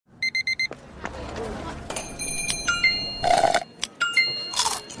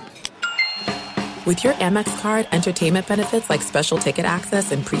With your Amex card, entertainment benefits like special ticket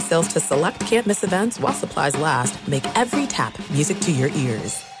access and pre-sales to select can't-miss events while supplies last make every tap music to your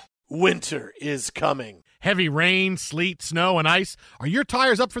ears. Winter is coming. Heavy rain, sleet, snow, and ice. Are your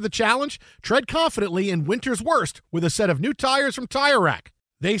tires up for the challenge? Tread confidently in winter's worst with a set of new tires from Tire Rack.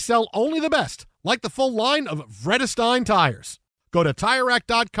 They sell only the best, like the full line of Vredestein tires. Go to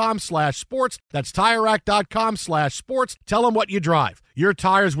TireRack.com/sports. That's TireRack.com/sports. Tell them what you drive. Your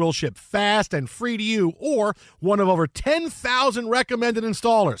tires will ship fast and free to you or one of over 10,000 recommended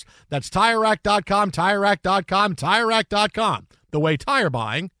installers. That's TireRack.com, TireRack.com, TireRack.com. The way tire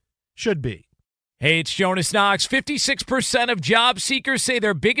buying should be. Hey, it's Jonas Knox. 56% of job seekers say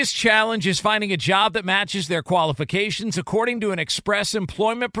their biggest challenge is finding a job that matches their qualifications, according to an Express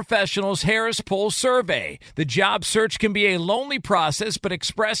Employment Professionals Harris Poll survey. The job search can be a lonely process, but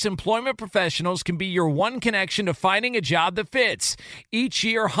Express Employment Professionals can be your one connection to finding a job that fits. Each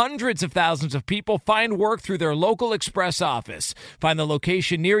year, hundreds of thousands of people find work through their local Express office. Find the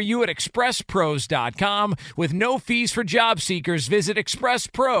location near you at expresspros.com. With no fees for job seekers, visit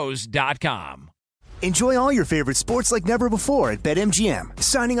expresspros.com. Enjoy all your favorite sports like never before at BetMGM.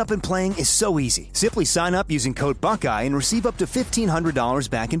 Signing up and playing is so easy. Simply sign up using code Buckeye and receive up to $1,500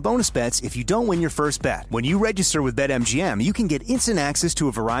 back in bonus bets if you don't win your first bet. When you register with BetMGM, you can get instant access to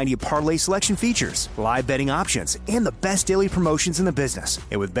a variety of parlay selection features, live betting options, and the best daily promotions in the business.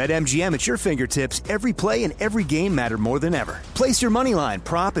 And with BetMGM at your fingertips, every play and every game matter more than ever. Place your moneyline,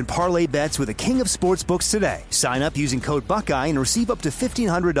 prop, and parlay bets with the king of sportsbooks today. Sign up using code Buckeye and receive up to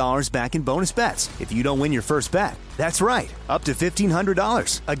 $1,500 back in bonus bets if you don't win your first bet. That's right, up to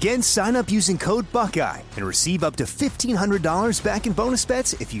 $1,500. Again, sign up using code Buckeye and receive up to $1,500 back in bonus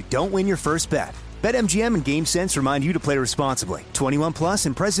bets if you don't win your first bet. BetMGM and GameSense remind you to play responsibly. 21 plus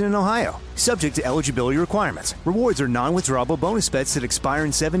and present in Ohio. Subject to eligibility requirements. Rewards are non-withdrawable bonus bets that expire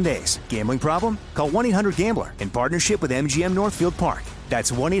in 7 days. Gambling problem? Call 1-800-GAMBLER in partnership with MGM Northfield Park.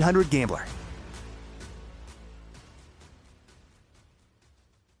 That's 1-800-GAMBLER.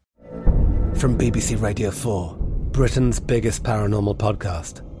 From BBC Radio 4, Britain's biggest paranormal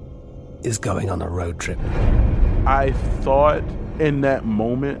podcast is going on a road trip. I thought in that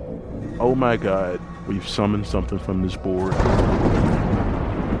moment, oh my God, we've summoned something from this board.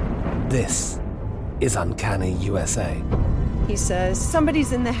 This is Uncanny USA. He says,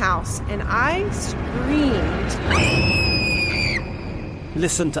 somebody's in the house, and I screamed.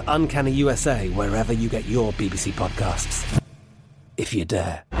 Listen to Uncanny USA wherever you get your BBC podcasts, if you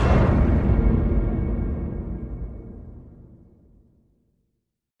dare.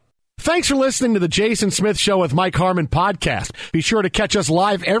 Thanks for listening to the Jason Smith Show with Mike Harmon podcast. Be sure to catch us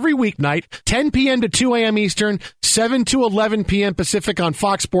live every weeknight, 10 p.m. to 2 a.m. Eastern, 7 to 11 p.m. Pacific on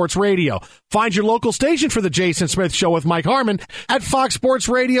Fox Sports Radio. Find your local station for the Jason Smith Show with Mike Harmon at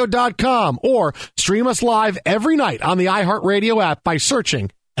foxsportsradio.com or stream us live every night on the iHeartRadio app by searching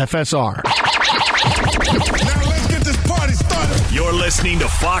FSR. Now let's get this party started. You're listening to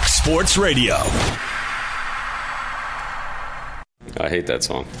Fox Sports Radio. I hate that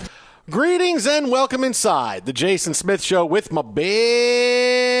song. Greetings and welcome inside the Jason Smith Show with my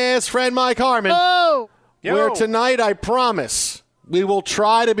best friend Mike Harmon. Oh! Where tonight, I promise, we will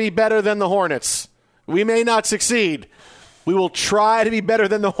try to be better than the Hornets. We may not succeed. We will try to be better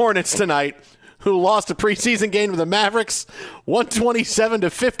than the Hornets tonight, who lost a preseason game to the Mavericks,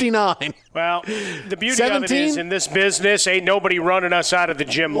 127-59. Well, the beauty of it is, in this business, ain't nobody running us out of the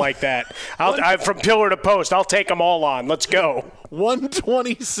gym like that. I'm from pillar to post. I'll take them all on. Let's go.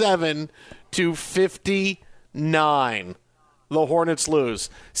 127-59. The Hornets lose.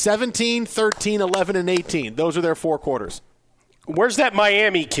 17, 13, 11, and 18. Those are their four quarters. Where's that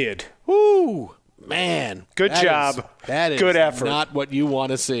Miami kid? Woo! Man. Good job. That is good effort. Not what you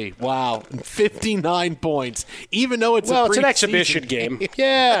want to see. Wow. 59 points. Even though it's it's an exhibition game.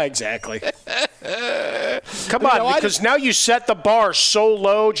 Yeah, exactly. Come on, because now you set the bar so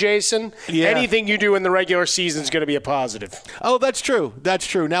low, Jason. Yeah. Anything you do in the regular season is going to be a positive. Oh, that's true. That's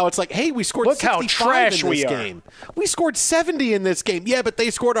true. Now it's like, hey, we scored Look 65 how trash in this we are. game. We scored 70 in this game. Yeah, but they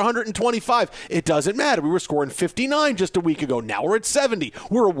scored 125. It doesn't matter. We were scoring 59 just a week ago. Now we're at 70.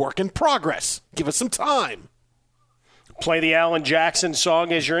 We're a work in progress. Give us some time. Play the Alan Jackson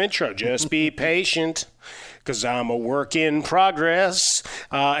song as your intro. Just be patient, because I'm a work in progress.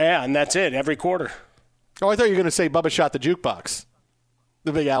 And that's it, every quarter. Oh, I thought you were going to say Bubba Shot the Jukebox.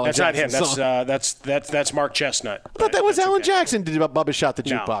 The big Alan Jackson song. That's Mark Chestnut. I thought that was Alan Jackson did Bubba Shot the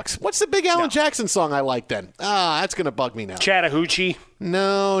Jukebox. What's the big Alan Jackson song I like then? That's going to bug me now. Chattahoochee.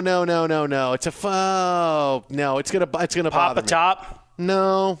 No. It's a no. It's going to bother me. Pop a Top.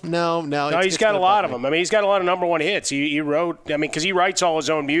 No. He's got a lot of them. I mean, he's got a lot of number one hits. He wrote, because he writes all his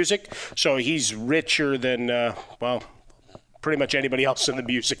own music, so he's richer than, pretty much anybody else in the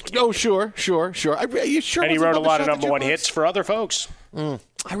music. Oh, sure. Are you sure? And he wrote a lot of number one hits for other folks.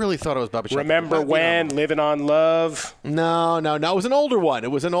 I really thought it was Bubba Shotgun. Remember When, Living on Love. No. It was an older one.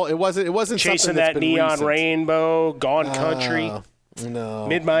 It wasn't Chasing That Neon recent. Rainbow, Gone Country. No.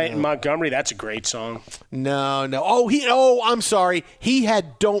 Midnight in Montgomery, that's a great song. No. I'm sorry. He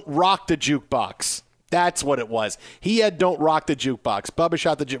had Don't Rock the Jukebox. That's what it was. He had Don't Rock the Jukebox. Bubba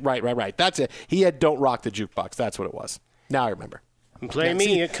shot the right. That's it. He had Don't Rock the Jukebox. That's what it was. Now I remember. Play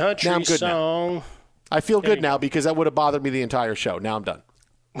me a country song. Now. I feel good now because that would have bothered me the entire show. Now I'm done.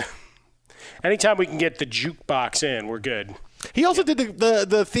 Anytime we can get the jukebox in, we're good. He also did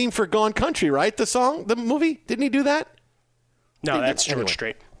the theme for Gone Country, right? The song, the movie? Didn't he do that? No, that's George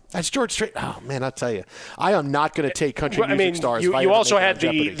Strait. That's George Strait. Oh, man, I'll tell you. I am not going to take country music stars. You also had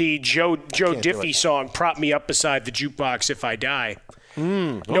the Joe Diffie song, Prop Me Up Beside the Jukebox If I Die.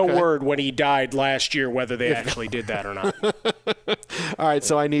 Okay. No word when he died last year whether they actually did that or not. All right,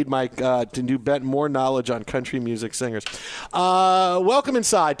 so I need Mike to do more knowledge on country music singers. Welcome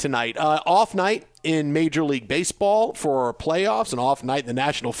inside tonight. Off night in Major League Baseball for playoffs, an off night in the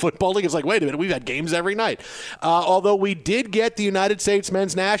National Football League. It's like, wait a minute, we've had games every night. Although we did get the United States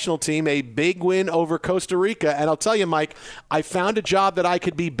men's national team a big win over Costa Rica. And I'll tell you, Mike, I found a job that I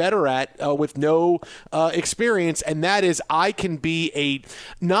could be better at with no experience, and that is I can be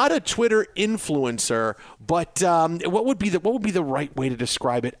not a Twitter influencer, but what would be the right way to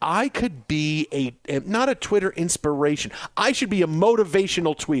describe it? I could be not a Twitter inspiration. I should be a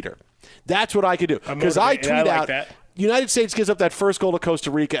motivational tweeter. That's what I could do. Because I tweet out, United States gives up that first goal to Costa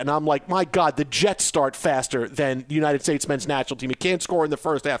Rica, and I'm like, my God, the Jets start faster than the United States men's national team. You can't score in the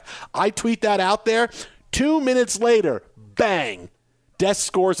first half. I tweet that out there. 2 minutes later, bang, Des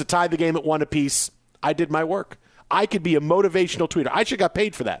scores to tie the game at 1 apiece. I did my work. I could be a motivational tweeter. I should have got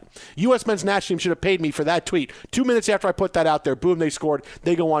paid for that. U.S. men's national team should have paid me for that tweet. 2 minutes after I put that out there, boom, they scored.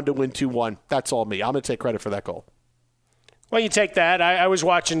 They go on to win 2-1. That's all me. I'm going to take credit for that goal. Well, you take that. I was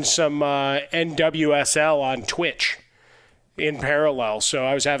watching some NWSL on Twitch in parallel, so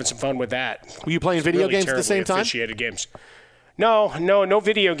I was having some fun with that. Were you playing video games at the same time? Officiated games. No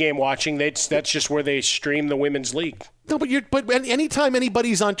video game watching. That's just where they stream the women's league. No, but anytime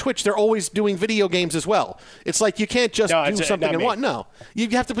anybody's on Twitch, they're always doing video games as well. It's like you can't just do something and one. No, you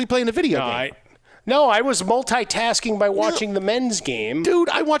have to be playing a video game. I was multitasking by watching the men's game. Dude,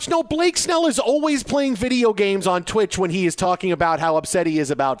 Blake Snell is always playing video games on Twitch when he is talking about how upset he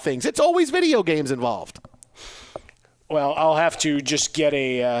is about things. It's always video games involved. Well, I'll have to just get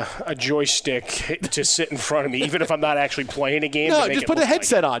a joystick to sit in front of me, even if I'm not actually playing a game. No, just put the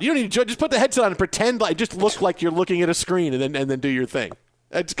headset on. You don't need to just put the headset on and pretend like just look like you're looking at a screen and then do your thing.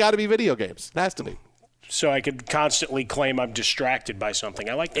 It's got to be video games. It has to be. So I could constantly claim I'm distracted by something.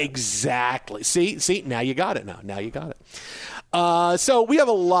 I like that. Exactly. See, now you got it. Now you got it. So we have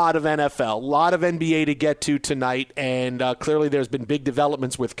a lot of NFL, a lot of NBA to get to tonight, and clearly there's been big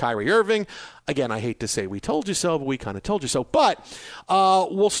developments with Kyrie Irving. Again, I hate to say we told you so, but we kind of told you so. But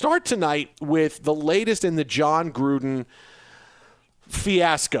we'll start tonight with the latest in the John Gruden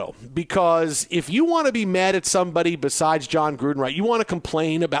fiasco, because if you want to be mad at somebody besides John Gruden, right, you want to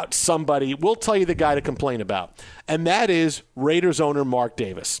complain about somebody, we'll tell you the guy to complain about, and that is Raiders owner Mark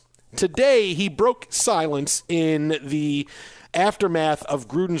Davis. Today, he broke silence in the aftermath of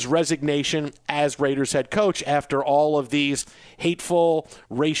Gruden's resignation as Raiders head coach after all of these hateful,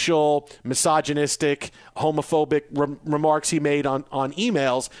 racial, misogynistic, homophobic remarks he made on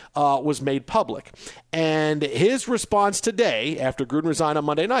emails was made public. And his response today, after Gruden resigned on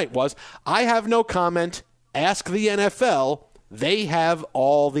Monday night, was, I have no comment. Ask the NFL. They have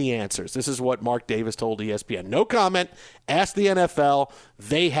all the answers. This is what Mark Davis told ESPN. No comment. Ask the NFL.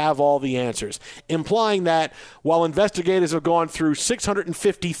 They have all the answers. Implying that while investigators have gone through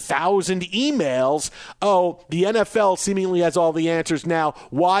 650,000 emails, the NFL seemingly has all the answers now.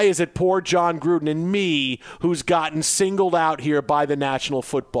 Why is it poor John Gruden and me who's gotten singled out here by the National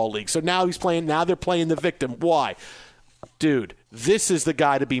Football League? So now they're playing the victim. Why? Dude, this is the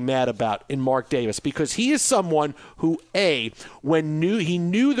guy to be mad about in Mark Davis, because he is someone who, when he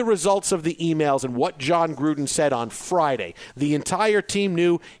knew the results of the emails and what John Gruden said on Friday, the entire team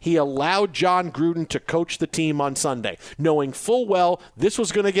knew he allowed John Gruden to coach the team on Sunday, knowing full well this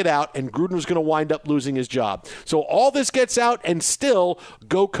was going to get out and Gruden was going to wind up losing his job. So all this gets out and still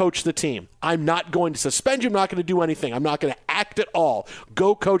go coach the team. I'm not going to suspend you. I'm not going to do anything. I'm not going to act at all.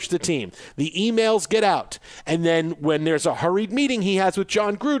 Go coach the team. The emails get out. And then when there's a hurried meeting he has with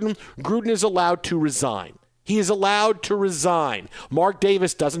John Gruden, Gruden is allowed to resign. He is allowed to resign. Mark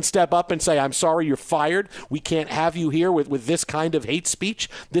Davis doesn't step up and say, I'm sorry, you're fired. We can't have you here with this kind of hate speech.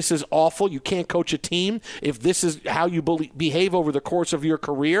 This is awful. You can't coach a team if this is how you behave over the course of your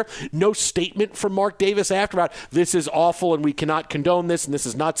career. No statement from Mark Davis after about this is awful and we cannot condone this and this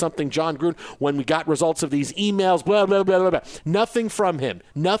is not something John Gruden, when we got results of these emails, blah, blah, blah, blah, blah. Nothing from him.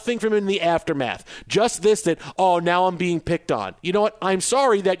 Nothing from him in the aftermath. Just this that, oh, now I'm being picked on. You know what? I'm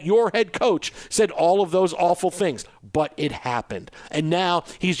sorry that your head coach said all of those awful things, but it happened. And now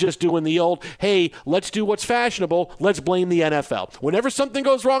he's just doing the old, hey, let's do what's fashionable. Let's blame the NFL. Whenever something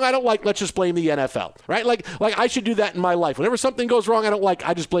goes wrong I don't like, let's just blame the NFL, right? Like I should do that in my life. Whenever something goes wrong I don't like,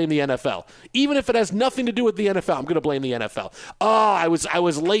 I just blame the NFL. Even if it has nothing to do with the NFL, I'm going to blame the NFL. I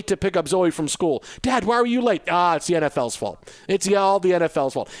was late to pick up Zoe from school. Dad, why were you late? It's the NFL's fault. It's all the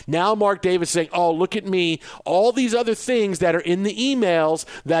NFL's fault. Now Mark Davis saying, oh, look at me. All these other things that are in the emails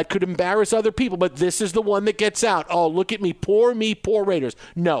that could embarrass other people, but this is the one that gets out. Oh, look at me, poor Raiders.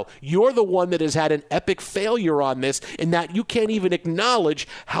 No, you're the one that has had an epic failure on this in that you can't even acknowledge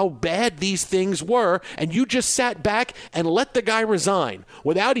how bad these things were, and you just sat back and let the guy resign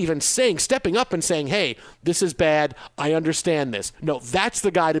without even stepping up and saying, hey, this is bad, I understand this. No, that's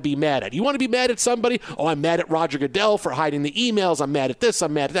the guy to be mad at. You want to be mad at somebody? Oh, I'm mad at Roger Goodell for hiding the emails, I'm mad at this,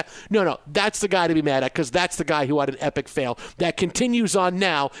 I'm mad at that. No, that's the guy to be mad at, because that's the guy who had an epic fail that continues on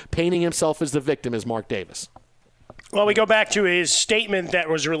now, painting himself as the victim as Mark Davis. Well, we go back to his statement that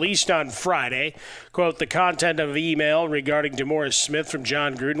was released on Friday. Quote, the content of email regarding DeMaurice Smith from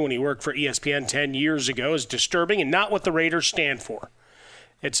John Gruden when he worked for ESPN 10 years ago is disturbing and not what the Raiders stand for,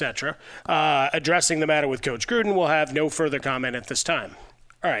 etc. Addressing the matter with Coach Gruden will have no further comment at this time.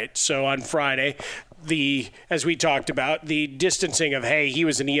 All right, so on Friday, as we talked about, the distancing of, hey, he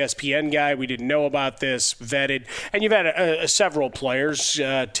was an ESPN guy, we didn't know about this, vetted. And you've had several players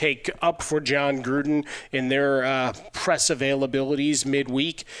take up for John Gruden in their press availabilities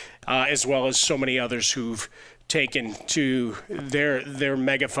midweek, as well as so many others who've taken to their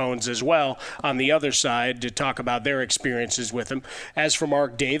megaphones as well on the other side to talk about their experiences with him. As for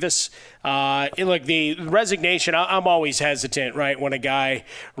Mark Davis, look, the resignation, I'm always hesitant, right, when a guy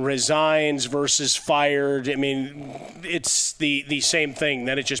resigns versus fired. I mean, it's the same thing.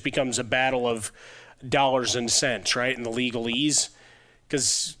 Then it just becomes a battle of dollars and cents, right, and the legalese.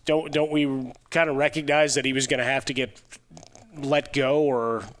 Because don't we kind of recognize that he was going to have to get let go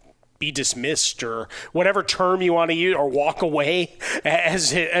or be dismissed or whatever term you want to use, or walk away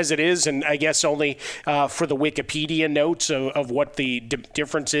as it is, and I guess only for the Wikipedia notes of what the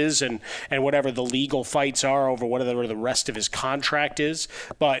difference is and whatever the legal fights are over whatever the rest of his contract is.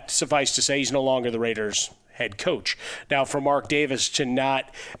 But suffice to say, he's no longer the Raiders' head coach. Now, for Mark Davis to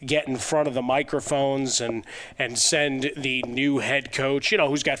not get in front of the microphones and send the new head coach,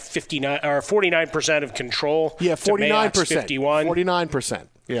 who's got 49% of control. Yeah, 49%. 51. 49%.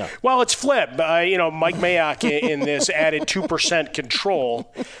 Yeah. Well, it's flip. Mike Mayock in this added 2%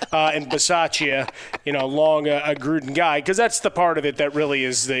 control, and Bisaccia, long a Gruden guy, because that's the part of it that really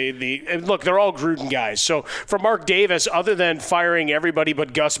is look, they're all Gruden guys. So for Mark Davis, other than firing everybody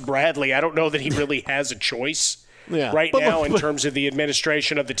but Gus Bradley, I don't know that he really has a choice. Yeah. Now in terms of the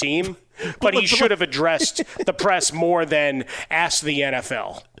administration of the team. But he should have addressed the press more than asked the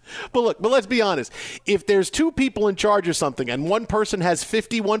NFL. But let's be honest. If there's two people in charge of something and one person has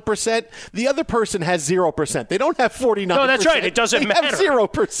 51%, the other person has 0%. They don't have 49%. No, that's right. It doesn't matter. They have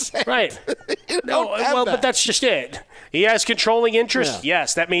 0%. Right. But that's just it. He has controlling interest. Yeah.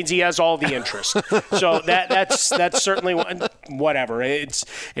 Yes, that means he has all the interest. So that's certainly whatever. It's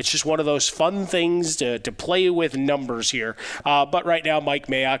just one of those fun things to play with numbers here. But right now, Mike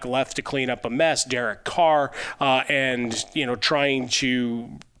Mayock left to clean up a mess. Derek Carr, and trying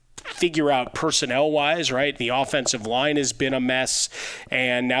to figure out personnel-wise, right? The offensive line has been a mess,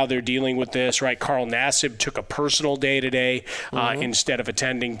 and now they're dealing with this, right? Carl Nassib took a personal day today instead of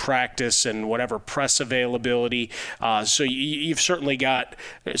attending practice and whatever press availability. So you've certainly got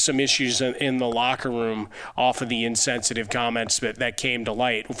some issues in the locker room off of the insensitive comments that came to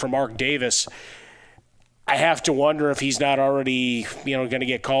light. For Mark Davis, I have to wonder if he's not already, going to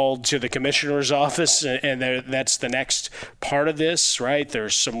get called to the commissioner's office, and that's the next part of this, right?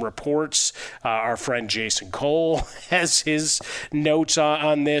 There's some reports. Our friend Jason Cole has his notes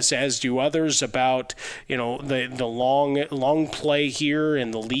on this, as do others, about the long play here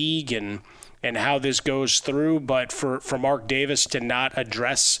in the league and how this goes through. But for Mark Davis to not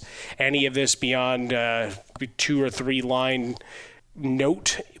address any of this beyond 2 or 3 line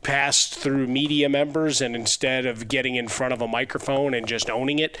note passed through media members, and instead of getting in front of a microphone and just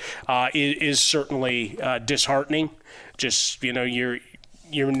owning it, is certainly disheartening. Just,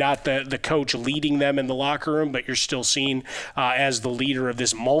 you're not the coach leading them in the locker room, but you're still seen as the leader of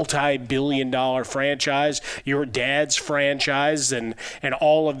this multi-billion-dollar franchise, your dad's franchise, and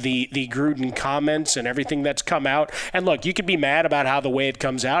all of the Gruden comments and everything that's come out. And look, you could be mad about how the way it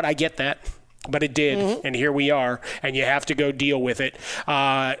comes out. I get that. But it did, and here we are, and you have to go deal with it.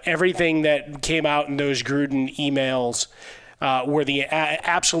 Everything that came out in those Gruden emails were the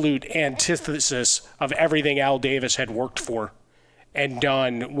absolute antithesis of everything Al Davis had worked for and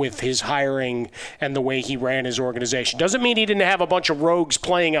done with his hiring and the way he ran his organization. Doesn't mean he didn't have a bunch of rogues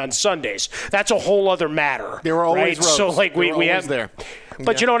playing on Sundays. That's a whole other matter. There were always rogues. So, like, we have there.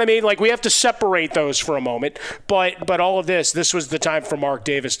 But you know what I mean? Like, we have to separate those for a moment. But all of this was the time for Mark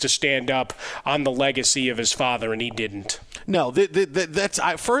Davis to stand up on the legacy of his father, and he didn't. No,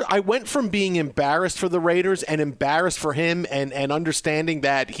 I went from being embarrassed for the Raiders and embarrassed for him and understanding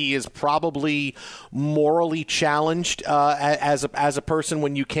that he is probably morally challenged as a person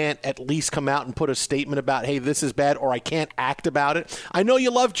when you can't at least come out and put a statement about, hey, this is bad, or I can't act about it. I know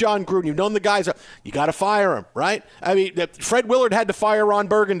you love John Gruden. You've known the guys. You got to fire him, right? I mean, Fred Willard had to fire Ron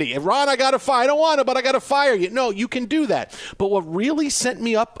Burgundy. Ron, I got to fire. I don't want to, but I got to fire you. No, you can do that. But what really sent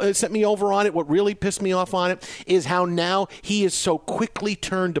me over on it, what really pissed me off on it, is how now he is so quickly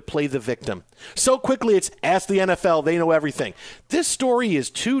turned to play the victim. So quickly, it's ask the NFL. They know everything. This story is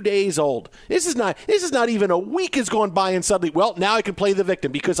 2 days old. This is not even a week has gone by, and suddenly, well, now I can play the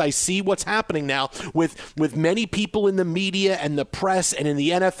victim because I see what's happening now with many people in the media and the press and in the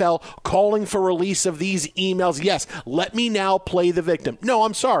NFL calling for release of these emails. Yes, let me now play the victim. No,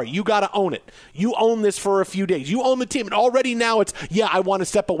 I'm sorry. You got to own it. You own this for a few days. You own the team. And already now it's, I want to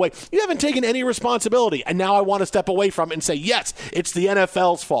step away. You haven't taken any responsibility, and now I want to step away from it and say, yes, it's the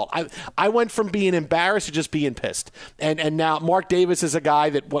NFL's fault. I went from being embarrassed to just being pissed. And now Mark Davis is a guy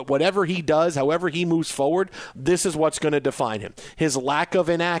that whatever he does, however he moves forward, this is what's going to define him. His lack of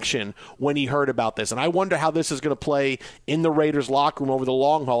inaction when he heard about this. And I wonder how this is going to play in the Raiders locker room over the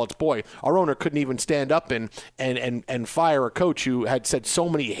long haul. It's, boy, our owner couldn't even stand up and fire a coach who had said so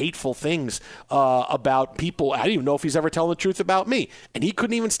many hateful things about people. I didn't even know if he's ever telling the truth about me. And he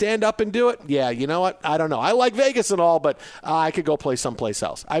couldn't even stand up and do it. Yeah, you know what? I don't know. I like Vegas and all, but I could go play someplace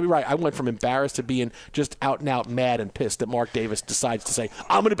else. I went from embarrassed to being just out and out mad and pissed that Mark Davis decides to say,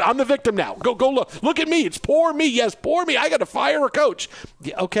 I'm the victim now. Go look at me. It's poor me. Yes, poor me. I got to fire a coach.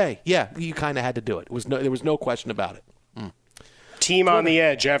 Yeah, okay. Yeah, you kind of had to do it. There was no question about it. Team on the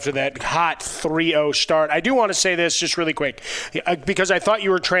edge after that hot 3-0 start. I do want to say this just really quick because I thought you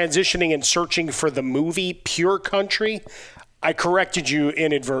were transitioning and searching for the movie Pure Country. I corrected you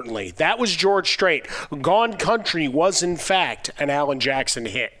inadvertently. That was George Strait. Gone Country was, in fact, an Alan Jackson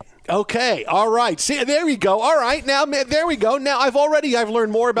hit. Okay, all right. See, there we go. All right, now there we go. Now I've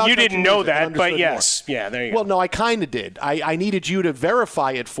learned more about. You didn't know that, but yes, yeah, there you go. Well, no, I kind of did. I needed you to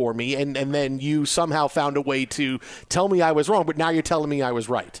verify it for me, and then you somehow found a way to tell me I was wrong. But now you're telling me I was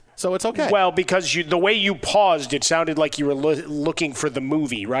right, so it's okay. Well, because the way you paused, it sounded like you were looking for the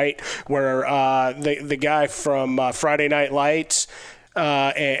movie, right? Where the guy from Friday Night Lights.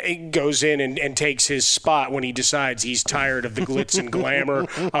 Goes in and takes his spot when he decides he's tired of the glitz and glamour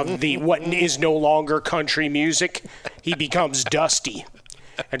of what is no longer country music. He becomes Dusty.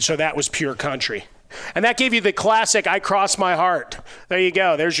 And so that was Pure Country. And that gave you the classic I Cross My Heart. There you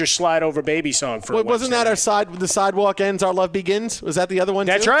go. There's your slide over baby song for wasn't that the sidewalk ends, our love begins? Was that the other one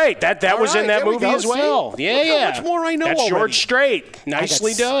That's too? Right. That was in that movie as well. See? Yeah, Look yeah. how much more I know That's already. George Strait.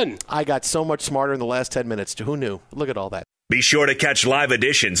 Nicely done. I got so much smarter in the last 10 minutes. Who knew? Look at all that. Be sure to catch live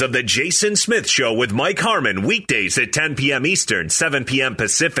editions of The Jason Smith Show with Mike Harmon weekdays at 10 p.m. Eastern, 7 p.m.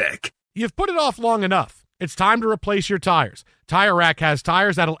 Pacific. You've put it off long enough. It's time to replace your tires. Tire Rack has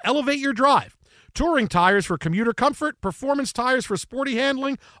tires that'll elevate your drive. Touring tires for commuter comfort, performance tires for sporty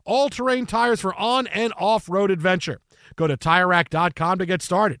handling, all-terrain tires for on- and off-road adventure. Go to TireRack.com to get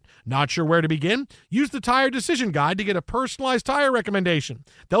started. Not sure where to begin? Use the Tire Decision Guide to get a personalized tire recommendation.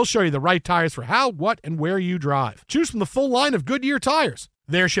 They'll show you the right tires for how, what, and where you drive. Choose from the full line of Goodyear tires.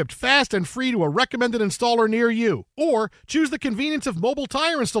 They're shipped fast and free to a recommended installer near you. Or choose the convenience of mobile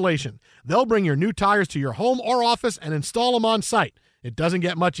tire installation. They'll bring your new tires to your home or office and install them on site. It doesn't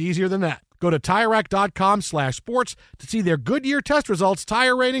get much easier than that. Go to TireRack.com/sports to see their Goodyear test results,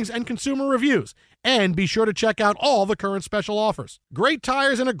 tire ratings, and consumer reviews. And be sure to check out all the current special offers. Great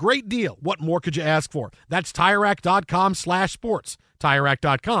tires and a great deal. What more could you ask for? That's TireRack.com/sports.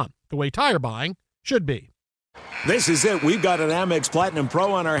 TireRack.com, the way tire buying should be. This is it. We've got an Amex Platinum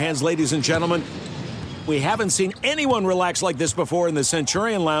Pro on our hands, ladies and gentlemen. We haven't seen anyone relax like this before in the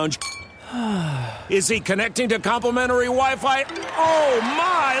Centurion Lounge. Is he connecting to complimentary Wi-Fi? Oh,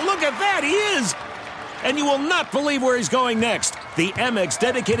 my! Look at that! He is! And you will not believe where he's going next. The Amex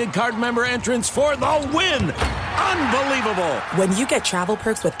dedicated card member entrance for the win. Unbelievable. When you get travel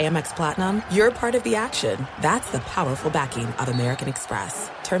perks with Amex Platinum, you're part of the action. That's the powerful backing of American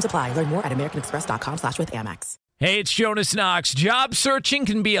Express. Terms apply. Learn more at americanexpress.com/withAmex. Hey, it's Jonas Knox. Job searching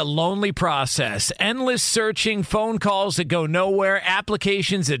can be a lonely process. Endless searching, phone calls that go nowhere,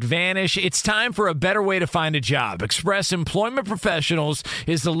 applications that vanish. It's time for a better way to find a job. Express Employment Professionals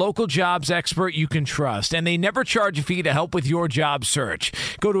is the local jobs expert you can trust, and they never charge a fee to help with your job search.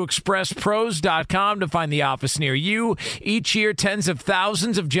 Go to expresspros.com to find the office near you. Each year, tens of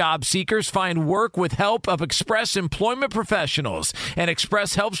thousands of job seekers find work with help of Express Employment Professionals, and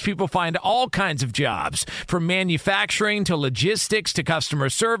Express helps people find all kinds of jobs, from manufacturing to logistics to customer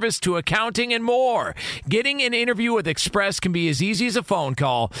service to accounting and more. Getting an interview with Express can be as easy as a phone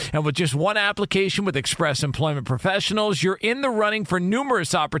call, and with just one application with Express Employment Professionals, you're in the running for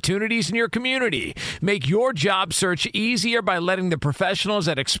numerous opportunities in your community. Make your job search easier by letting the professionals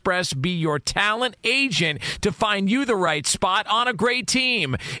at Express be your talent agent to find you the right spot on a great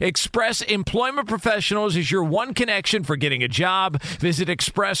team. Express Employment Professionals is your one connection for getting a job. Visit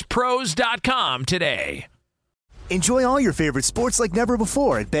expresspros.com today. Enjoy all your favorite sports like never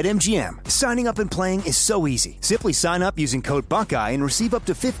before at BetMGM. Signing up and playing is so easy. Simply sign up using code Buckeye and receive up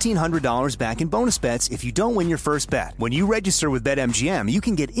to $1,500 back in bonus bets if you don't win your first bet. When you register with BetMGM, you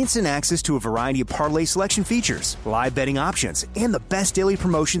can get instant access to a variety of parlay selection features, live betting options, and the best daily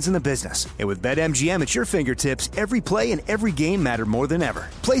promotions in the business. And with BetMGM at your fingertips, every play and every game matter more than ever.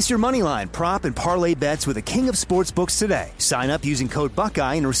 Place your moneyline, prop, and parlay bets with the king of sportsbooks today. Sign up using code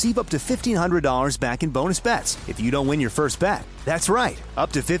Buckeye and receive up to $1,500 back in bonus bets if you don't win your first bet. That's right,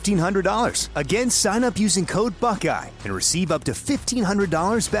 up to $1,500. Again, sign up using code Buckeye and receive up to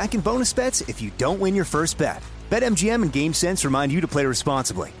 $1,500 back in bonus bets if you don't win your first bet. BetMGM and GameSense remind you to play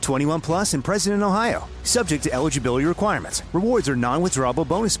responsibly. 21 plus and present in Ohio. Subject to eligibility requirements. Rewards are non-withdrawable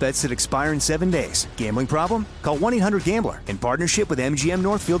bonus bets that expire in 7 days. Gambling problem? Call 1-800-GAMBLER in partnership with MGM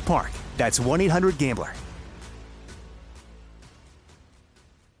Northfield Park. That's 1-800-GAMBLER.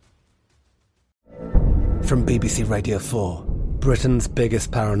 From BBC Radio 4, Britain's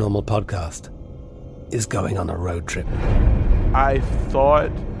biggest paranormal podcast is going on a road trip. I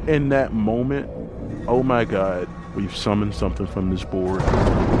thought in that moment, oh my God, we've summoned something from this board.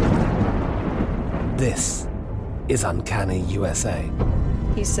 This is Uncanny USA.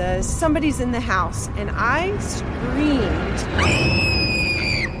 He says, somebody's in the house, and I screamed.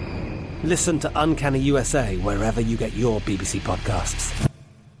 Listen to Uncanny USA wherever you get your BBC podcasts,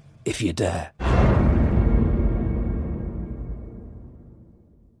 if you dare.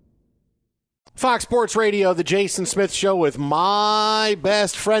 Fox Sports Radio, the Jason Smith Show with my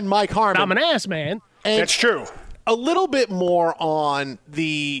best friend, Mike Harmon. I'm an ass man. And that's true. A little bit more on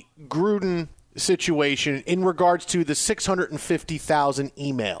the Gruden situation in regards to the 650,000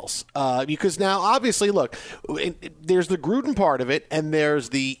 emails. Because now, obviously, look, there's the Gruden part of it, and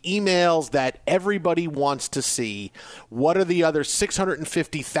there's the emails that everybody wants to see. What are the other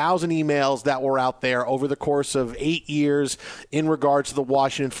 650,000 emails that were out there over the course of 8 years in regards to the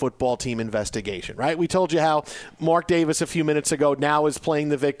Washington football team investigation, right? We told you how Mark Davis a few minutes ago now is playing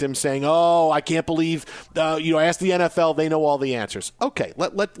the victim, saying, oh, I can't believe, ask the NFL, they know all the answers. Okay,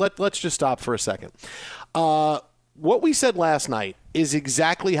 let's just stop for a second. What we said last night is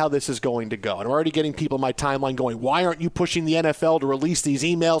exactly how this is going to go. And I'm already getting people in my timeline going, why aren't you pushing the NFL to release these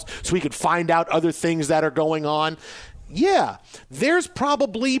emails so we could find out other things that are going on? Yeah, there's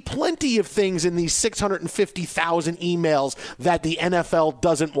probably plenty of things in these 650,000 emails that the NFL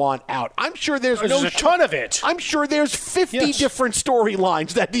doesn't want out. I'm sure there's a ton of it. I'm sure there's 50 different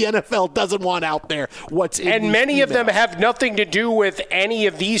storylines that the NFL doesn't want out there. And many of them have nothing to do with any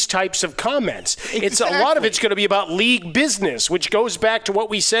of these types of comments. Exactly. A lot of it's going to be about league business, which goes back to what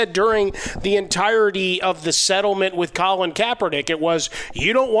we said during the entirety of the settlement with Colin Kaepernick. It was,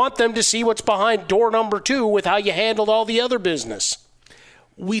 you don't want them to see what's behind door number 2 with how you handled all the other business.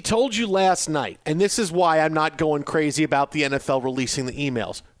 We told you last night, and this is why I'm not going crazy about the NFL releasing the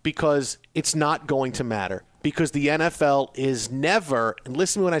emails, because it's not going to matter. Because the NFL is never, and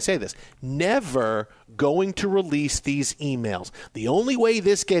listen to me when I say this, never going to release these emails. The only way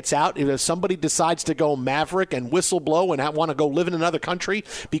this gets out is if somebody decides to go maverick and whistleblow and want to go live in another country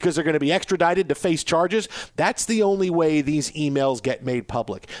because they're going to be extradited to face charges. That's the only way these emails get made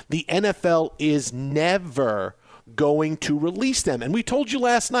public. The NFL is never going to release them. And we told you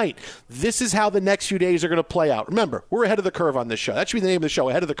last night, this is how the next few days are going to play out. Remember, we're ahead of the curve on this show. That should be the name of the show,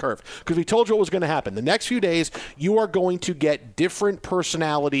 Ahead of the Curve, because we told you what was going to happen. The next few days, you are going to get different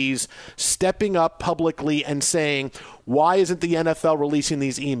personalities stepping up publicly and saying, why isn't the NFL releasing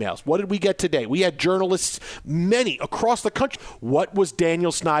these emails? What did we get today? We had journalists, many across the country. What was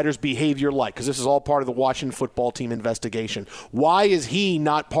Daniel Snyder's behavior like? Because this is all part of the Washington football team investigation. Why is he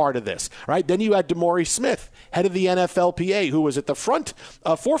not part of this? Right? Then you had DeMaurice Smith, head of the NFLPA, who was at the forefront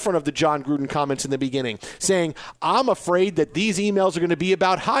of the John Gruden comments in the beginning, saying, I'm afraid that these emails are going to be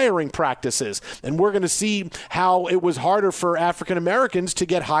about hiring practices, and we're going to see how it was harder for African Americans to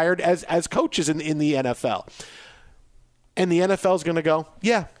get hired as coaches in the NFL. And the NFL is going to go,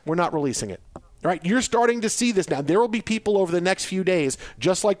 yeah, we're not releasing it. Right? You're starting to see this now. There will be people over the next few days,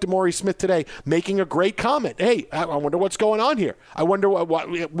 just like DeMaurice Smith today, making a great comment. Hey, I wonder what's going on here. I wonder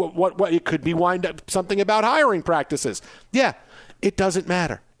what it could be wind up something about hiring practices. Yeah, it doesn't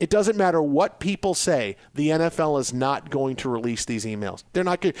matter. It doesn't matter what people say. The NFL is not going to release these emails. They're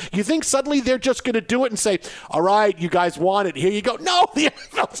not going. You think suddenly they're just going to do it and say, all right, you guys want it. Here you go. No, the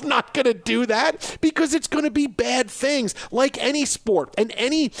NFL's not going to do that because it's going to be bad things like any sport and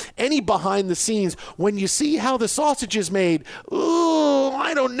any behind the scenes. When you see how the sausage is made, ooh,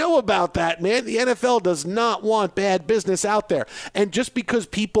 I don't know about that, man. The NFL does not want bad business out there. And just because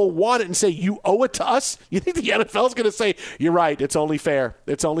people want it and say, you owe it to us, you think the NFL is going to say, you're right, it's only fair.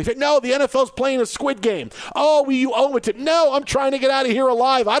 It's only fair. No, the NFL's playing a Squid Game. Oh, you owe it to... No, I'm trying to get out of here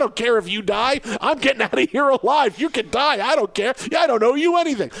alive. I don't care if you die. I'm getting out of here alive. You can die. I don't care. Yeah, I don't owe you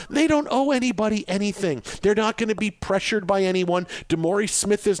anything. They don't owe anybody anything. They're not going to be pressured by anyone. DeMaurice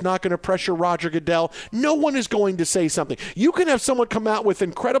Smith is not going to pressure Roger Goodell. No one is going to say something. You can have someone come out with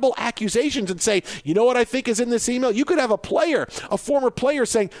incredible accusations and say, you know what I think is in this email? You could have a former player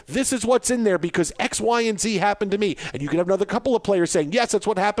saying, this is what's in there because X, Y, and Z happened to me. And you could have another couple of players saying, yes, that's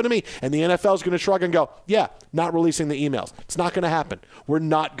what happened to me. And the NFL is going to shrug and go, yeah, not releasing the emails. It's not going to happen. We're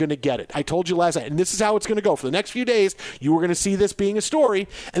not going to get it. I told you last night, and this is how it's going to go. For the next few days, you were going to see this being a story,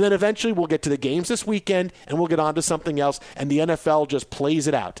 and then eventually we'll get to the games this weekend, and we'll get on to something else, and the NFL just plays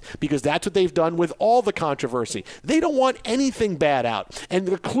it out because that's what they've done with all the controversy. They don't want anything bad out,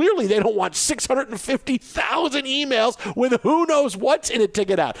 and clearly they don't want 650,000 emails with who knows what's in it to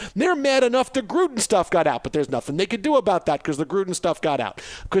get out. They're mad enough the Gruden stuff got out, but there's nothing they could do about that because the Gruden stuff got out.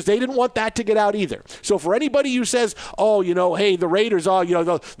 Because they didn't want that to get out either. So for anybody who says, oh, hey, the Raiders, no. The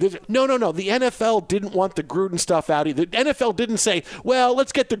NFL didn't want the Gruden stuff out either. The NFL didn't say, well,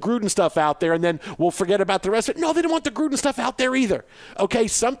 let's get the Gruden stuff out there and then we'll forget about the rest of it. No, they didn't want the Gruden stuff out there either. Okay,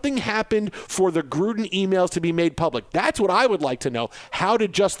 something happened for the Gruden emails to be made public. That's what I would like to know. How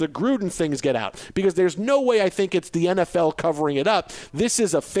did just the Gruden things get out? Because there's no way I think it's the NFL covering it up. This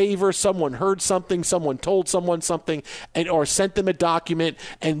is a favor. Someone heard something, someone told someone something, or sent them a document,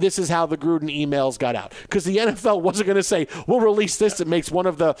 and this is how the Gruden emails got out. Because the NFL wasn't going to say, we'll release this. It makes one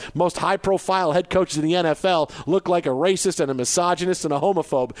of the most high-profile head coaches in the NFL look like a racist and a misogynist and a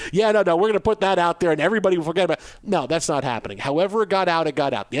homophobe. Yeah, no, we're going to put that out there and everybody will forget about it. No, that's not happening. However it got out, it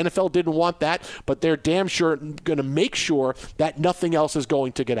got out. The NFL didn't want that, but they're damn sure going to make sure that nothing else is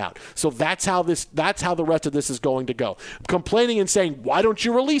going to get out. So that's how the rest of this is going to go. Complaining and saying, why don't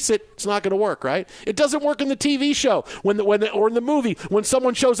you release it? It's not going to work, right? It doesn't work in the TV show or in the movie when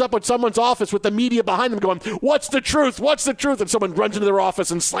someone shows up at someone's office with the media behind them going, what's the truth? What's the truth? And someone runs into their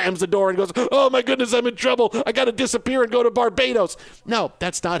office and slams the door and goes, oh my goodness, I'm in trouble. I got to disappear and go to Barbados. No,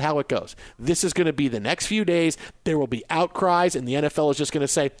 that's not how it goes. This is going to be the next few days. There will be outcries and the NFL is just going to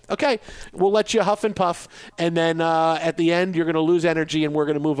say, okay, we'll let you huff and puff. And then at the end, you're going to lose energy and we're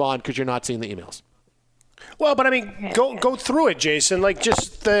going to move on because you're not seeing the emails. Well, but I mean, go through it, Jason. Like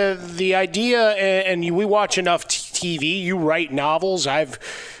just the idea, and we watch enough TV. You write novels. I've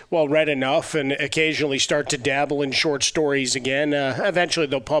read enough and occasionally start to dabble in short stories again. Eventually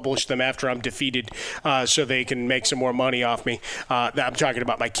they'll publish them after I'm defeated so they can make some more money off me. I'm talking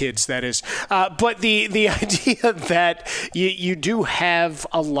about my kids, that is. But the idea that you do have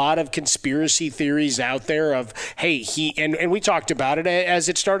a lot of conspiracy theories out there of, hey, and we talked about it as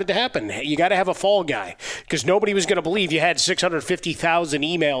it started to happen. You got to have a fall guy because nobody was going to believe you had 650,000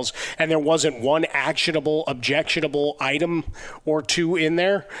 emails and there wasn't one actionable, objectionable item or two in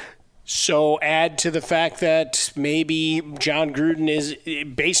there. So add to the fact that maybe John Gruden is,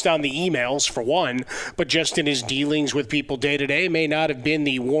 based on the emails for one, but just in his dealings with people day to day, may not have been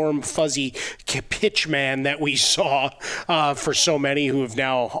the warm, fuzzy pitch man that we saw for so many who have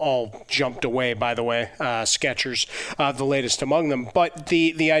now all jumped away, by the way, Skechers, the latest among them. But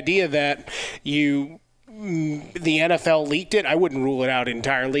the idea that the NFL leaked it, I wouldn't rule it out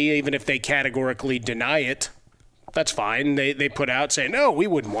entirely, even if they categorically deny it. That's fine. They put out saying, no, we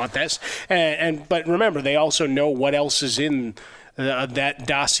wouldn't want this. But remember, they also know what else is in that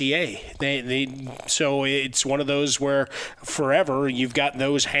dossier. So it's one of those where forever you've got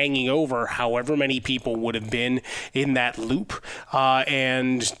those hanging over however many people would have been in that loop,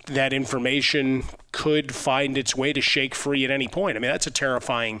 and that information could find its way to shake free at any point. I mean, that's a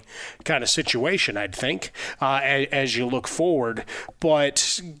terrifying kind of situation, I'd think, as you look forward.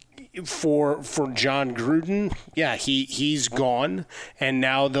 But for John Gruden, yeah, he's gone, and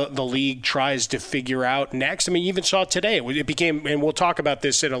now the league tries to figure out next. I mean, you even saw today, it became, and we'll talk about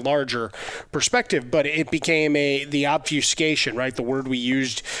this in a larger perspective, but it became the obfuscation, right? The word we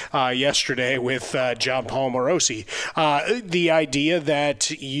used yesterday with John Paul Morosi. The idea that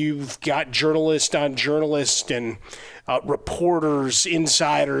you've got journalist on journalist and reporters,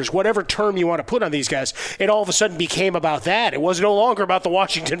 insiders, whatever term you want to put on these guys, it all of a sudden became about that. It was no longer about the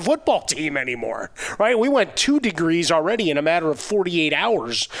Washington football team anymore, right? We went 2 degrees already in a matter of 48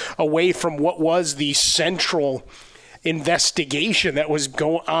 hours away from what was the central investigation that was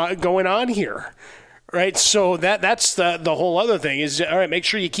going on here. Right, so that's the whole other thing is, all right, make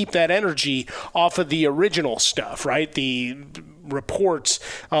sure you keep that energy off of the original stuff, right? The reports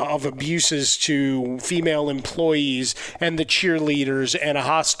of abuses to female employees and the cheerleaders and a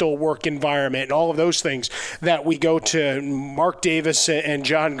hostile work environment and all of those things that we go to Mark Davis and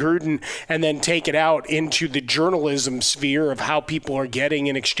John Gruden and then take it out into the journalism sphere of how people are getting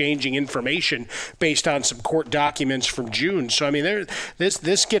and exchanging information based on some court documents from June. So, I mean,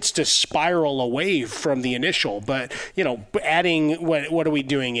 this gets to spiral away from the initial, but, adding, what are we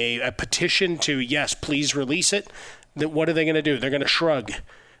doing, a petition to, yes, please release it? What are they going to do? They're going to shrug.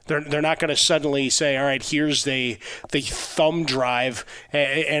 They're not going to suddenly say, all right, here's the thumb drive,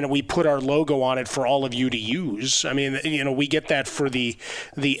 and we put our logo on it for all of you to use. I mean, we get that for the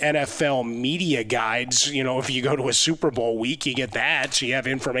NFL media guides. If you go to a Super Bowl week, you get that, so you have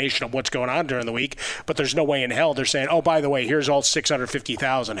information of what's going on during the week. But there's no way in hell they're saying, oh, by the way, here's all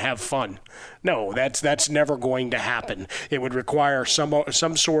 650,000. Have fun. No, that's never going to happen. It would require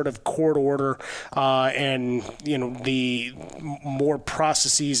some sort of court order, and the more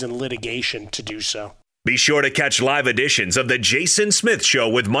processes and litigation to do so. Be sure to catch live editions of The Jason Smith Show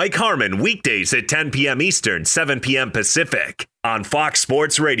with Mike Harmon weekdays at 10 p.m. Eastern, 7 p.m. Pacific on Fox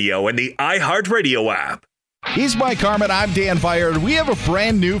Sports Radio and the iHeartRadio app. He's Mike Harmon. I'm Dan Beyer. We have a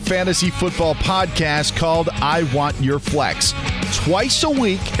brand new fantasy football podcast called I Want Your Flex. Twice a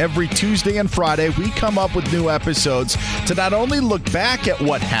week, every Tuesday and Friday, we come up with new episodes to not only look back at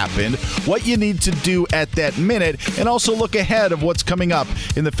what happened, what you need to do at that minute, and also look ahead of what's coming up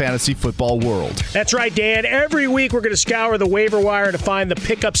in the fantasy football world. That's right, Dan. Every week, we're going to scour the waiver wire to find the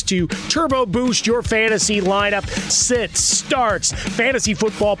pickups to turbo boost your fantasy lineup, sits, starts, fantasy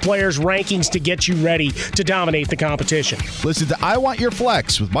football players' rankings to get you ready to dominate the competition. Listen to I Want Your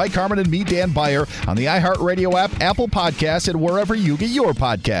Flex with Mike Harmon and me, Dan Beyer, on the iHeartRadio app, Apple Podcasts, and wherever you get your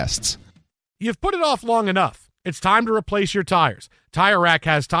podcasts. You've put it off long enough. It's time to replace your tires. Tire Rack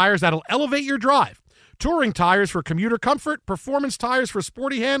has tires that'll elevate your drive. Touring tires for commuter comfort, performance tires for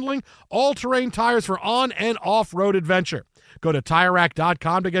sporty handling, all-terrain tires for on- and off-road adventure. Go to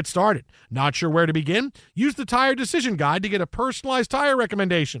TireRack.com to get started. Not sure where to begin? Use the Tire Decision Guide to get a personalized tire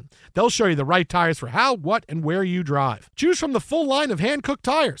recommendation. They'll show you the right tires for how, what, and where you drive. Choose from the full line of hand-cooked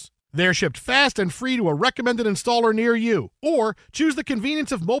tires. They're shipped fast and free to a recommended installer near you. Or choose the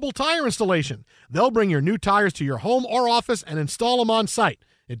convenience of mobile tire installation. They'll bring your new tires to your home or office and install them on site.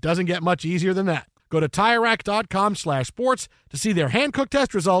 It doesn't get much easier than that. Go to TireRack.com/sports to see their hand-cooked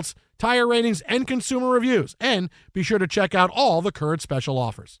test results, tire ratings, and consumer reviews. And be sure to check out all the current special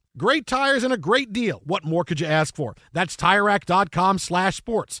offers. Great tires and a great deal. What more could you ask for? That's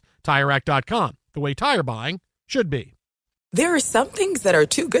TireRack.com/sports. TireRack.com, the way tire buying should be. There are some things that are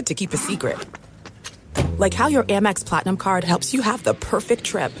too good to keep a secret. Like how your Amex Platinum card helps you have the perfect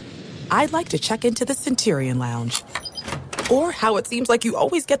trip. I'd like to check into the Centurion Lounge. Or how it seems like you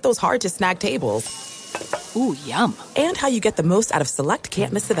always get those hard-to-snag tables. Ooh, yum. And how you get the most out of select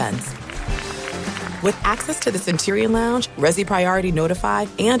can't-miss events. With access to the Centurion Lounge, Resi Priority Notify,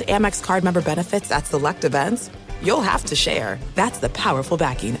 and Amex card member benefits at select events, you'll have to share. That's the powerful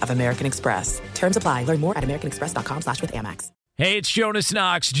backing of American Express. Terms apply. Learn more at americanexpress.com/withAmex. Hey, it's Jonas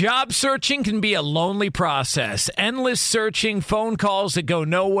Knox. Job searching can be a lonely process. Endless searching, phone calls that go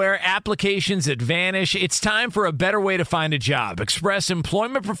nowhere, applications that vanish. It's time for a better way to find a job. Express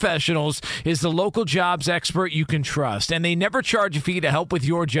Employment Professionals is the local jobs expert you can trust, and they never charge a fee to help with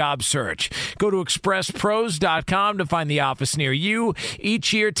your job search. Go to expresspros.com to find the office near you.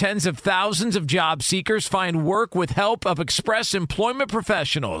 Each year, tens of thousands of job seekers find work with help of Express Employment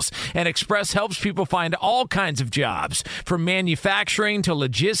Professionals, and Express helps people find all kinds of jobs, from manufacturing to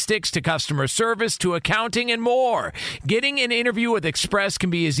logistics to customer service to accounting and more. Getting an interview with Express can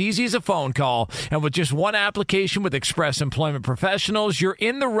be as easy as a phone call, and with just one application with Express Employment Professionals, you're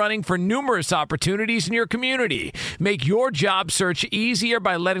in the running for numerous opportunities in your community. Make your job search easier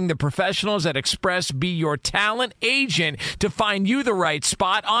by letting the professionals at Express be your talent agent to find you the right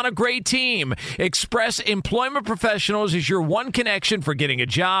spot on a great team. Express Employment Professionals is your one connection for getting a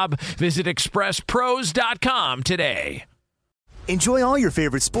job. Visit expresspros.com today. Enjoy all your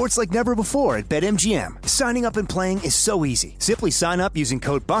favorite sports like never before at BetMGM. Signing up and playing is so easy. Simply sign up using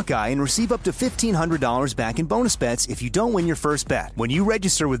code Buckeye and receive up to $1,500 back in bonus bets if you don't win your first bet. When you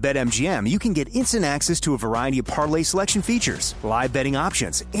register with BetMGM, you can get instant access to a variety of parlay selection features, live betting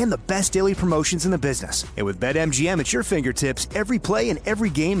options, and the best daily promotions in the business. And with BetMGM at your fingertips, every play and every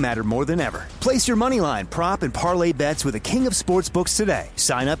game matter more than ever. Place your moneyline, prop, and parlay bets with the king of sportsbooks today.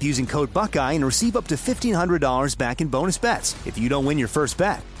 Sign up using code Buckeye and receive up to $1,500 back in bonus bets if you don't win your first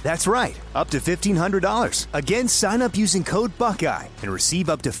bet. That's right, up to $1,500. Again, sign up using code Buckeye and receive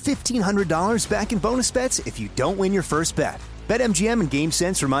up to $1,500 back in bonus bets if you don't win your first bet. BetMGM and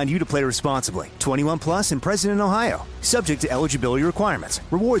GameSense remind you to play responsibly. 21 plus and present in Ohio. Subject to eligibility requirements.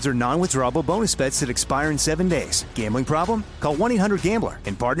 Rewards are non-withdrawable bonus bets that expire in 7 days. Gambling problem? Call 1-800-GAMBLER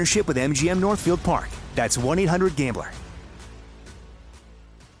in partnership with MGM Northfield Park. That's 1-800-GAMBLER.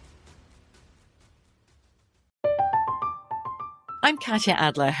 I'm Katya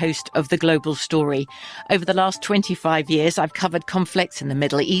Adler, host of The Global Story. Over the last 25 years, I've covered conflicts in the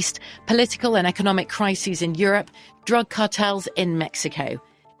Middle East, political and economic crises in Europe, drug cartels in Mexico.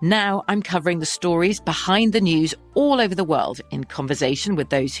 Now I'm covering the stories behind the news all over the world in conversation with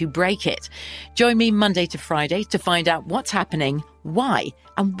those who break it. Join me Monday to Friday to find out what's happening, why,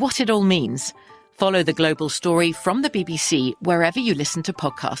 and what it all means. Follow The Global Story from the BBC wherever you listen to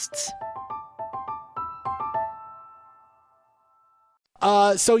podcasts.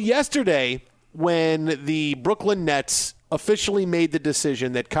 So yesterday, when the Brooklyn Nets officially made the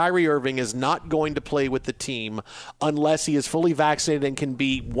decision that Kyrie Irving is not going to play with the team unless he is fully vaccinated and can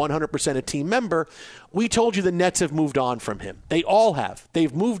be 100% a team member, we told you the Nets have moved on from him. They all have.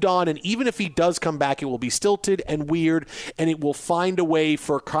 They've moved on, and even if he does come back, it will be stilted and weird, and it will find a way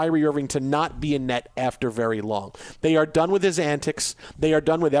for Kyrie Irving to not be a Net after very long. They are done with his antics. They are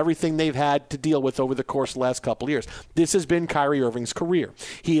done with everything they've had to deal with over the course of the last couple of years. This has been Kyrie Irving's career.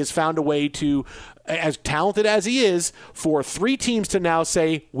 He has found a way to, as talented as he is, for 3 teams to now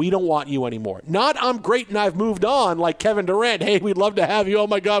say, we don't want you anymore. Not, I'm great and I've moved on, like Kevin Durant. Hey, we'd love to have you. Oh,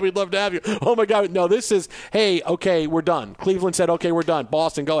 my God, we'd love to have you. Oh, my God. No, this is, hey, okay, we're done. Cleveland said, okay, we're done.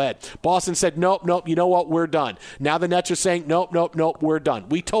 Boston, go ahead. Boston said, nope, you know what, we're done. Now the Nets are saying, nope, we're done.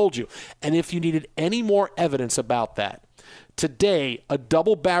 We told you. And if you needed any more evidence about that, today, a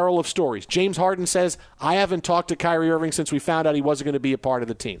double barrel of stories. James Harden says, I haven't talked to Kyrie Irving since we found out he wasn't going to be a part of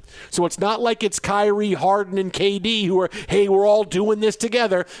the team. So it's not like it's Kyrie, Harden, and KD who are, hey, we're all doing this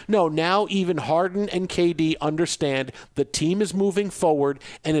together. No, now even Harden and KD understand the team is moving forward,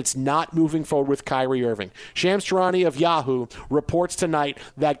 and it's not moving forward with Kyrie Irving. Shams Charania of Yahoo reports tonight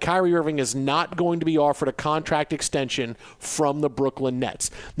that Kyrie Irving is not going to be offered a contract extension from the Brooklyn Nets.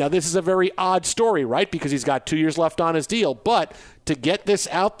 Now, this is a very odd story, right? Because he's got 2 years left on his deal. But to get this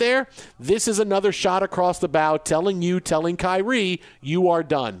out there, this is another shot across the bow telling Kyrie, you are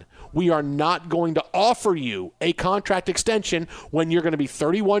done. We are not going to offer you a contract extension when you're going to be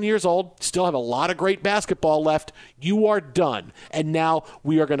 31 years old, still have a lot of great basketball left. You are done. And now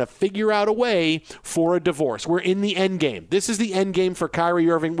we are going to figure out a way for a divorce. We're in the end game. This is the end game for Kyrie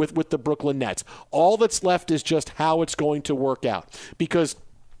Irving with the Brooklyn Nets. All that's left is just how it's going to work out. Because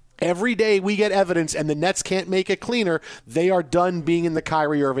every day we get evidence and the Nets can't make it cleaner, they are done being in the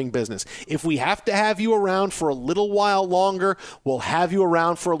Kyrie Irving business. If we have to have you around for a little while longer, we'll have you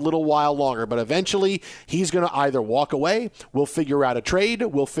around for a little while longer. But eventually, he's going to either walk away, we'll figure out a trade,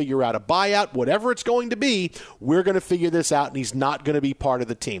 we'll figure out a buyout, whatever it's going to be, we're going to figure this out, and he's not going to be part of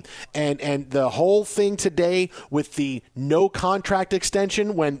the team. And the whole thing today with the no contract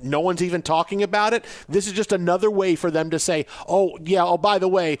extension when no one's even talking about it, this is just another way for them to say, by the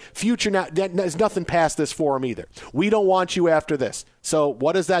way, future now, there's nothing past this for him either. We don't want you after this. So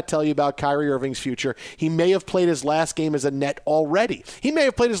what does that tell you about Kyrie Irving's future? He may have played his last game as a Net already. He may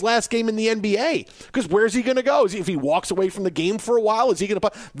have played his last game in the NBA, because where's he going to go? If he walks away from the game for a while, is he going to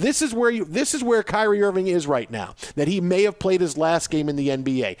play? This is where Kyrie Irving is right now, that he may have played his last game in the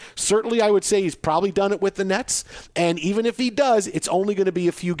NBA. Certainly, I would say he's probably done it with the Nets, and even if he does, it's only going to be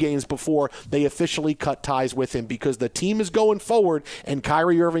a few games before they officially cut ties with him, because the team is going forward and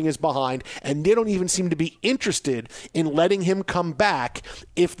Kyrie Irving is behind, and they don't even seem to be interested in letting him come back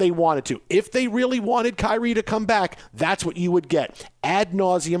if they wanted to. If they really wanted Kyrie to come back, that's what you would get. Ad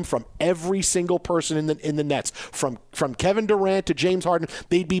nauseum from every single person in the Nets, from Kevin Durant to James Harden.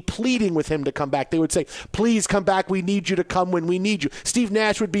 They'd be pleading with him to come back. They would say, please come back. We need you to come when we need you. Steve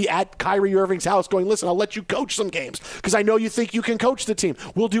Nash would be at Kyrie Irving's house going, listen, I'll let you coach some games because I know you think you can coach the team.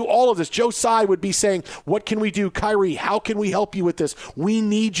 We'll do all of this. Joe Tsai would be saying, what can we do? Kyrie, how can we help you with this? We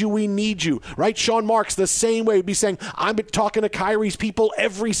need you. We need you. Right? Sean Marks the same way would be saying, I'm talking to Kyrie's people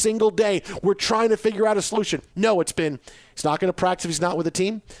every single day. We're trying to figure out a solution. No, it's been, he's not going to practice if he's not with a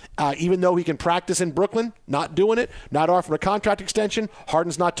team. Even though he can practice in Brooklyn, not doing it, not offering a contract extension.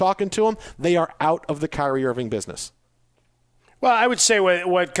 Harden's not talking to him. They are out of the Kyrie Irving business. Well, I would say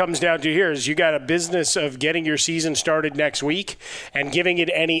what comes down to here is you got a business of getting your season started next week, and giving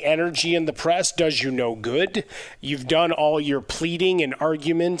it any energy in the press does you no good. You've done all your pleading and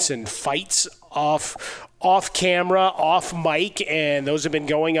arguments and fights off camera, off mic, and those have been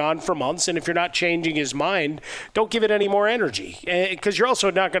going on for months. And if you're not changing his mind, don't give it any more energy, because you're also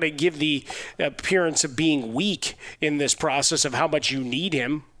not going to give the appearance of being weak in this process of how much you need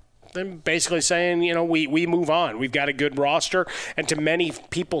him. They're basically saying, we move on. We've got a good roster. And to many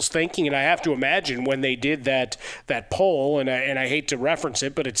people's thinking, and I have to imagine when they did that poll, and I hate to reference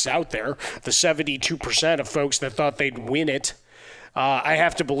it, but it's out there, the 72% of folks that thought they'd win it, I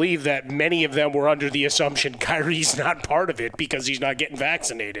have to believe that many of them were under the assumption Kyrie's not part of it because he's not getting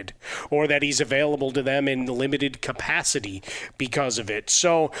vaccinated, or that he's available to them in limited capacity because of it.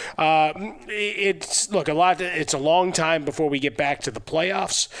 So it's a long time before we get back to the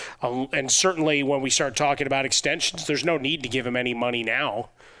playoffs, and certainly when we start talking about extensions, there's no need to give him any money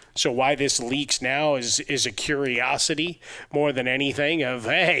now. So why this leaks now is a curiosity more than anything of,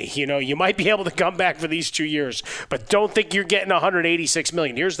 hey, you might be able to come back for these 2 years, but don't think you're getting $186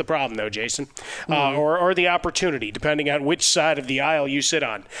 million. Here's the problem, though, Jason, or the opportunity, depending on which side of the aisle you sit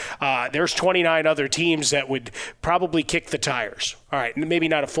on. There's 29 other teams that would probably kick the tires. All right, maybe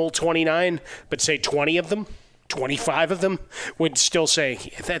not a full 29, but say 20 of them. 25 of them would still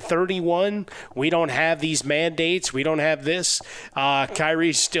say, at 31, we don't have these mandates. We don't have this.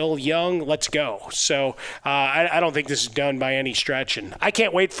 Kyrie's still young. Let's go. So I don't think this is done by any stretch. And I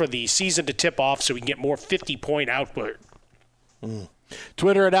can't wait for the season to tip off so we can get more 50-point output.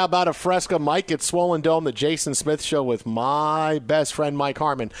 Twitter at About a Fresca. Mike at Swollen Dome, the Jason Smith Show with my best friend Mike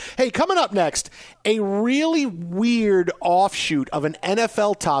Harmon. Hey, coming up next, a really weird offshoot of an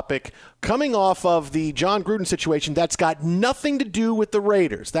NFL topic coming off of the John Gruden situation that's got nothing to do with the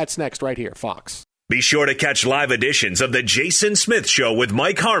Raiders. That's next right here, Fox. Be sure to catch live editions of the Jason Smith Show with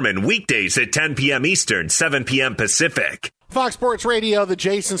Mike Harmon weekdays at 10 p.m. Eastern, 7 p.m. Pacific. Fox Sports Radio, the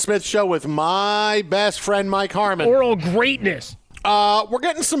Jason Smith Show with my best friend Mike Harmon. Oral greatness. We're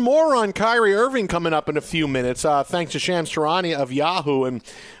getting some more on Kyrie Irving coming up in a few minutes, thanks to Shams Charania of Yahoo. And,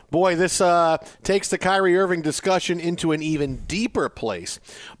 boy, this takes the Kyrie Irving discussion into an even deeper place.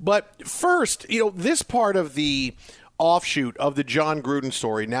 But first, this part of the offshoot of the John Gruden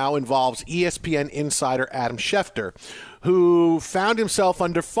story now involves ESPN insider Adam Schefter, who found himself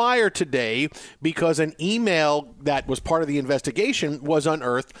under fire today because an email that was part of the investigation was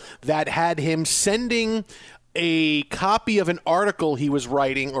unearthed that had him sending a copy of an article he was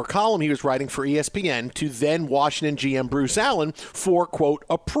writing or column he was writing for ESPN to then Washington GM Bruce Allen for, quote,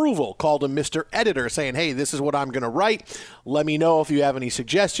 approval. Called him Mr. Editor, saying, hey, this is what I'm going to write. Let me know if you have any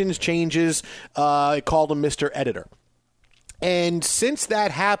suggestions, changes. Called him Mr. Editor. And since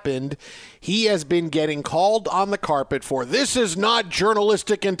that happened, he has been getting called on the carpet for, this is not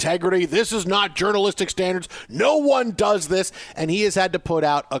journalistic integrity. This is not journalistic standards. No one does this. And he has had to put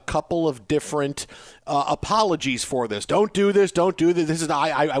out a couple of different apologies for this. Don't do this. Don't do this. This is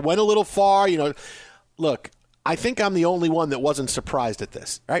I went a little far. Look, I think I'm the only one that wasn't surprised at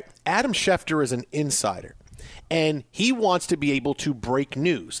this. Right? Adam Schefter is an insider. And he wants to be able to break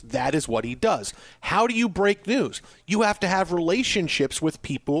news. That is what he does. How do you break news? You have to have relationships with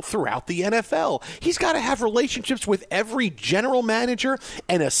people throughout the NFL. He's got to have relationships with every general manager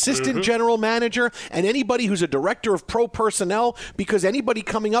and assistant general manager and anybody who's a director of pro personnel, because anybody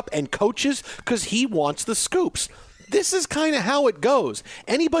coming up and coaches, because he wants the scoops. This is kind of how it goes.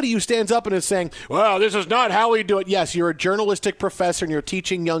 Anybody who stands up and is saying, well, this is not how we do it. Yes, you're a journalistic professor and you're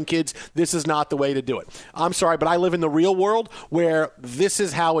teaching young kids this is not the way to do it. I'm sorry, but I live in the real world where this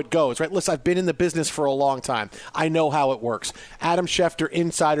is how it goes, right? Listen, I've been in the business for a long time. I know how it works. Adam Schefter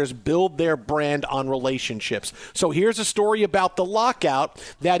insiders build their brand on relationships. So here's a story about the lockout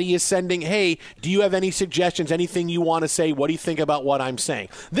that he is sending, hey, do you have any suggestions, anything you want to say? What do you think about what I'm saying?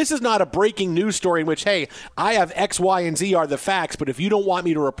 This is not a breaking news story in which, hey, I have X, Y, and Z are the facts, but if you don't want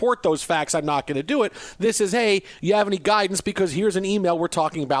me to report those facts, I'm not going to do it. This is, hey, you have any guidance because here's an email we're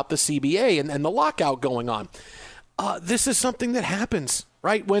talking about the CBA and the lockout going on. This is something that happens,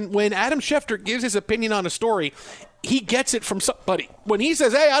 right? When Adam Schefter gives his opinion on a story, he gets it from somebody. When he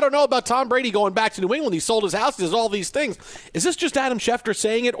says, hey, I don't know about Tom Brady going back to New England, he sold his house, he does all these things. Is this just Adam Schefter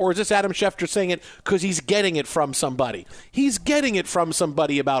saying it, or is this Adam Schefter saying it because he's getting it from somebody? He's getting it from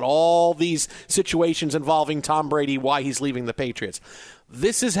somebody about all these situations involving Tom Brady, why he's leaving the Patriots.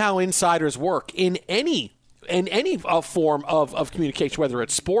 This is how insiders work in any form of communication, whether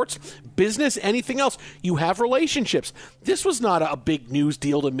it's sports, business, anything else. You have relationships. This was not a big news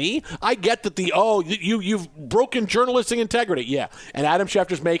deal to me. I get that you've broken journalistic integrity. Yeah, and Adam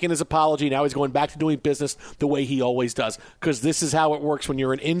Schefter's making his apology. Now he's going back to doing business the way he always does, because this is how it works when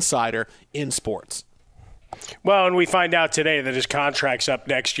you're an insider in sports. Well, and we find out today that his contract's up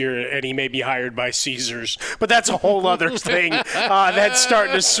next year and he may be hired by Caesars. But that's a whole other thing that's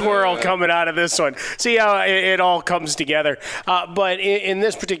starting to swirl coming out of this one. See how it all comes together. But in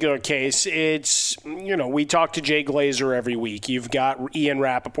this particular case, it's, we talk to Jay Glazer every week. You've got Ian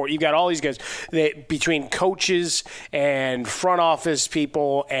Rappaport. You've got all these guys that, between coaches and front office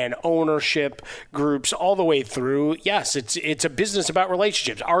people and ownership groups all the way through. Yes, it's a business about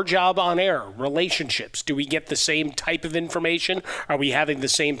relationships. Our job on air, relationships. Do we get the same type of information? Are we having the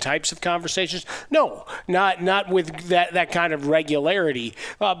same types of conversations? No, not with that kind of regularity.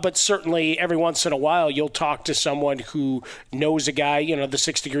 But certainly every once in a while you'll talk to someone who knows a guy, the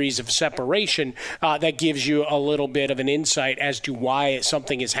 6 degrees of separation, that gives you a little bit of an insight as to why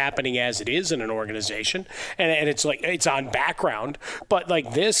something is happening as it is in an organization. And it's like, it's on background. But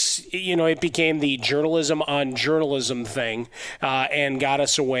like this, it became the journalism on journalism thing and got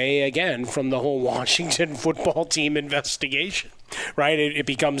us away again from the whole Washington football team investigation, right? It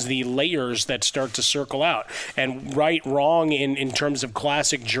becomes the layers that start to circle out. And right, wrong in terms of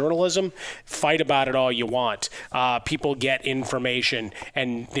classic journalism, fight about it all you want. People get information,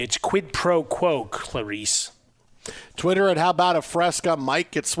 and it's quid pro quo, Clarice. Twitter at How About a Fresca.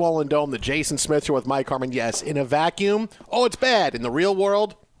 Mike gets Swollen Dome. The Jason Smith Show with Mike Harmon. Yes, in a vacuum, it's bad. In the real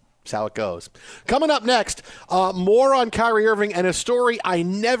world, that's how it goes. Coming up next, more on Kyrie Irving and a story I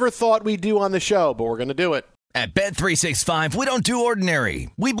never thought we'd do on the show, but we're going to do it. At Bet365, we don't do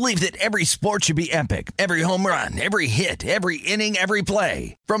ordinary. We believe that every sport should be epic. Every home run, every hit, every inning, every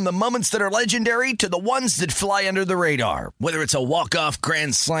play. From the moments that are legendary to the ones that fly under the radar. Whether it's a walk-off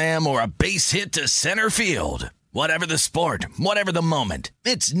grand slam or a base hit to center field. Whatever the sport, whatever the moment,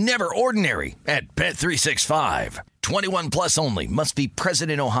 it's never ordinary at Bet365. 21 plus only. Must be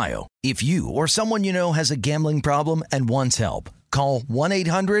present in Ohio. If you or someone you know has a gambling problem and wants help, call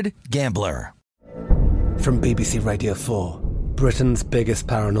 1-800-GAMBLER. From BBC Radio 4, Britain's biggest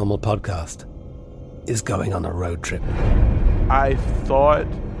paranormal podcast is going on a road trip. I thought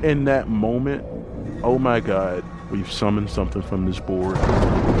in that moment, oh my God, we've summoned something from this board.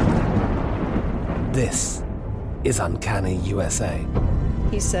 This is Uncanny USA.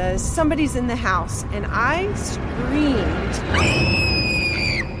 He says, somebody's in the house, and I screamed.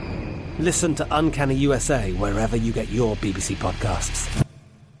 Listen to Uncanny USA wherever you get your BBC podcasts,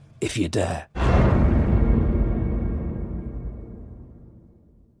 if you dare.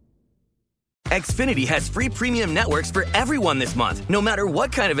 Xfinity has free premium networks for everyone this month, no matter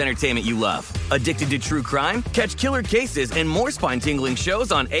what kind of entertainment you love. Addicted to true crime? Catch killer cases and more spine-tingling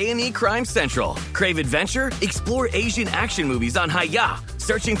shows on A&E Crime Central. Crave adventure? Explore Asian action movies on Hi-YAH.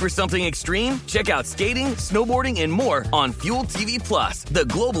 Searching for something extreme? Check out skating, snowboarding, and more on Fuel TV Plus, the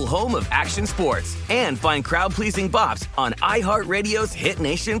global home of action sports. And find crowd-pleasing bops on iHeartRadio's Hit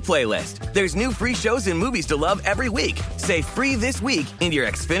Nation playlist. There's new free shows and movies to love every week. Say free this week in your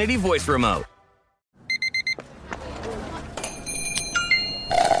Xfinity voice remote.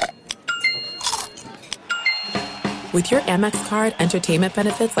 With your Amex card, entertainment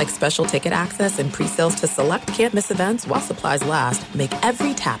benefits like special ticket access and pre-sales to select can't-miss events while supplies last make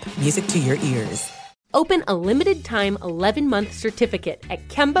every tap music to your ears. Open a limited-time 11-month certificate at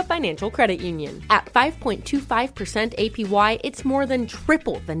Kemba Financial Credit Union. At 5.25% APY, it's more than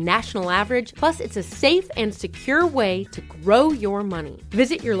triple the national average, plus it's a safe and secure way to grow your money.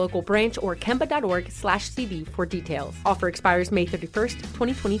 Visit your local branch or kemba.org/CD for details. Offer expires May 31st,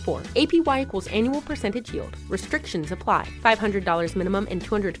 2024. APY equals annual percentage yield. Restrictions apply. $500 minimum and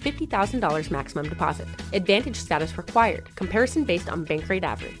 $250,000 maximum deposit. Advantage status required. Comparison based on bank rate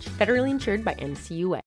average. Federally insured by NCUA.